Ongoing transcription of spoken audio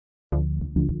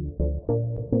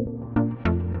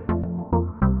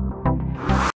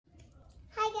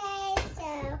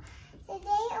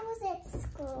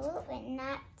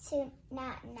to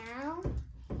not now.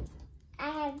 I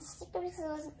have stickers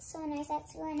so nice at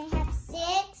school, and I have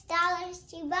 $6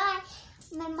 to buy.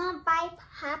 My mom buy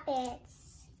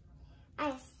Poppets.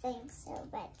 I think so,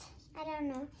 but I don't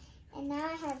know. And now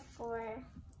I have 4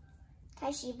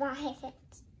 because she buys it.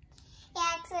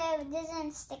 Yeah, so it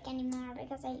doesn't stick anymore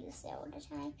because I use it all the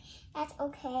time. That's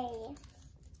okay.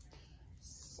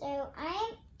 So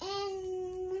I'm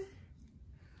in,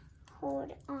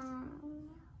 hold on,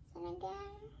 and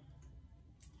again,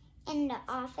 in the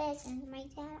office, in my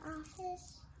dad's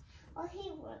office. Well,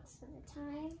 he works all the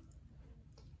time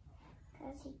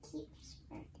because he keeps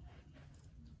working.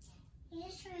 He's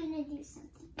just trying to do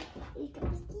something.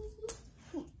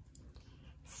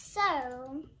 So,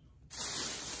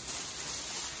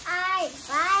 I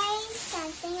buy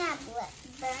something at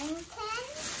Burlington.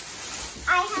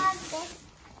 I have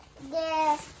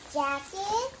this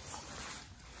jacket,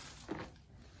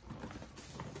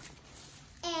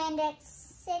 and it's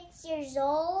 6 years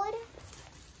old.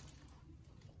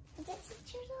 Is it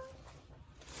 6 years old?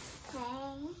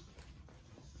 Okay.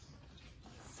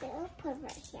 So I'll put it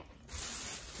right here.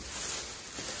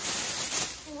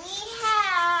 We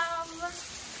have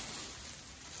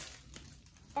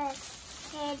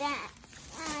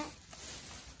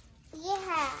we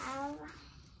have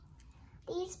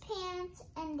these pants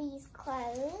and these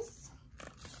clothes.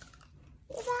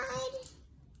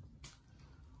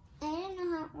 I don't know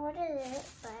how to order it,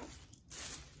 but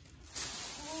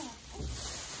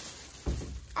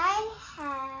I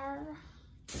have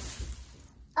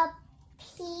a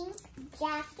pink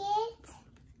jacket.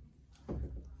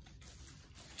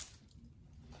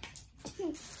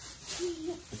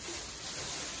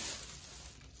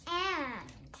 And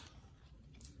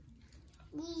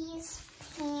these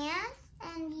pants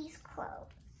and these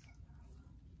clothes.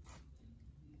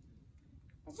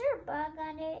 Is there a bug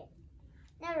on it?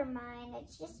 Never mind,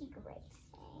 it's just a gray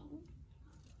thing.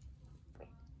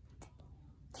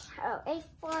 Oh, a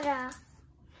photo.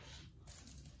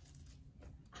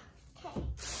 Okay.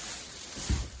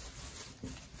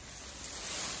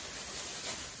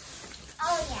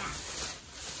 Oh yeah,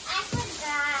 I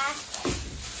forgot.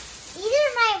 These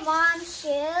are my mom's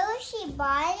shoes. She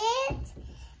bought it.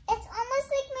 It's almost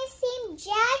like my same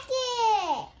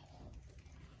jacket.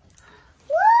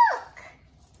 Look!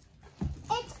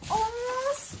 It's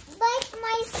almost like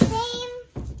my same.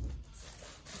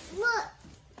 Look,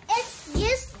 it's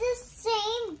just the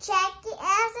same jacket as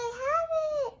I have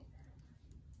it.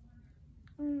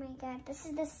 Oh my God, this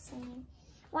is the same.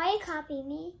 Why you copy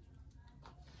me?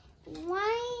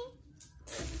 Why?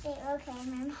 Okay,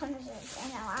 my mom is just in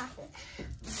the office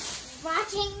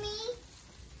watching me.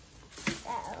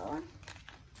 So,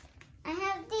 I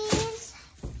have these,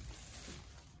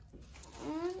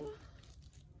 and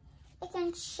it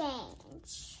can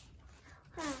change.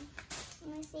 Huh,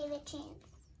 let me see if it changes.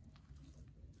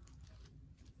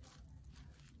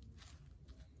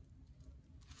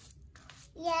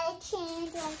 Yeah, it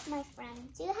changed like my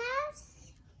friends do have.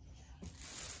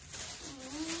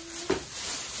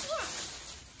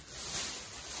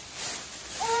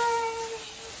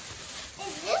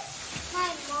 Is this my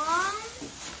mom?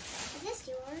 Is this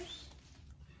yours?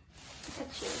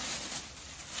 That's yours.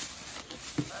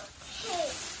 Okay,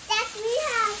 that's what we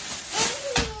have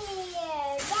in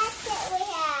here. That's what we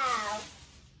have.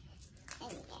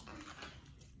 And yeah.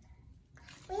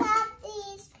 We have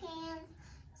these pants,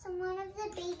 some one of the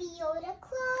Baby Yoda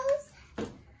clothes.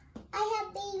 I have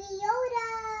Baby Yoda.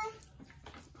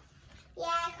 Yeah,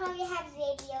 I probably have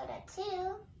Baby Yoda too.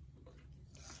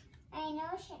 I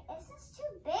know, is this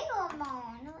too big or no?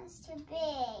 No, it's too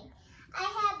big. I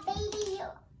have Baby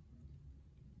Yoda.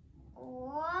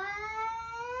 What?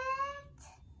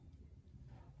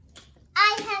 I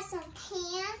have some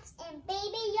pants and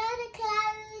Baby Yoda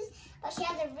clothes. But she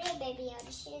has a real Baby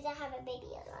Yoda. She doesn't have a Baby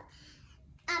Yoda.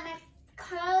 If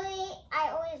Carly, I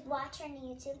always watch her on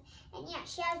YouTube. And yeah,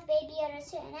 she has Baby Yoda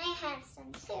too. And I have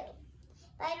some too.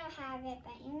 But I don't have it,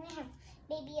 but you only have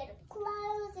Baby Yoda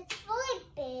clothes. It's really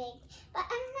big. But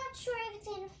I'm not sure if it's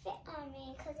going to fit on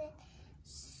me because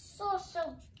it's so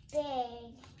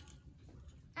big.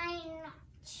 I'm not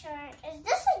sure. Is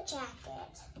this a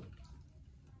jacket?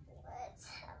 Let's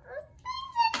have a thing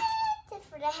in it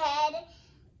for the head.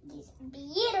 These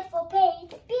beautiful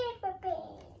pants.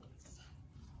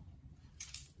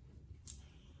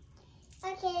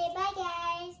 Okay, bye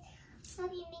guys.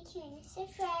 Hope you make sure to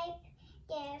subscribe.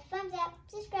 Give a thumbs up,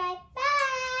 subscribe.